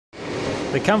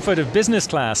The comfort of business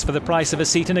class for the price of a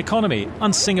seat in economy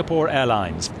on Singapore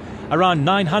Airlines. Around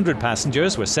 900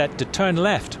 passengers were set to turn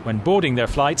left when boarding their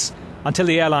flights until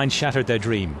the airline shattered their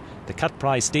dream. The cut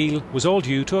price deal was all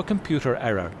due to a computer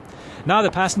error. Now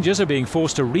the passengers are being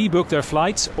forced to rebook their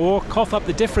flights or cough up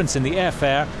the difference in the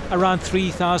airfare, around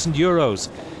 €3,000.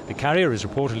 The carrier is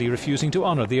reportedly refusing to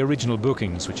honour the original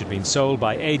bookings, which had been sold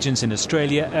by agents in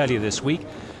Australia earlier this week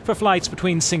for flights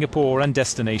between Singapore and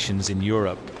destinations in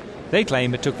Europe. They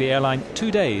claim it took the airline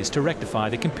 2 days to rectify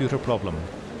the computer problem.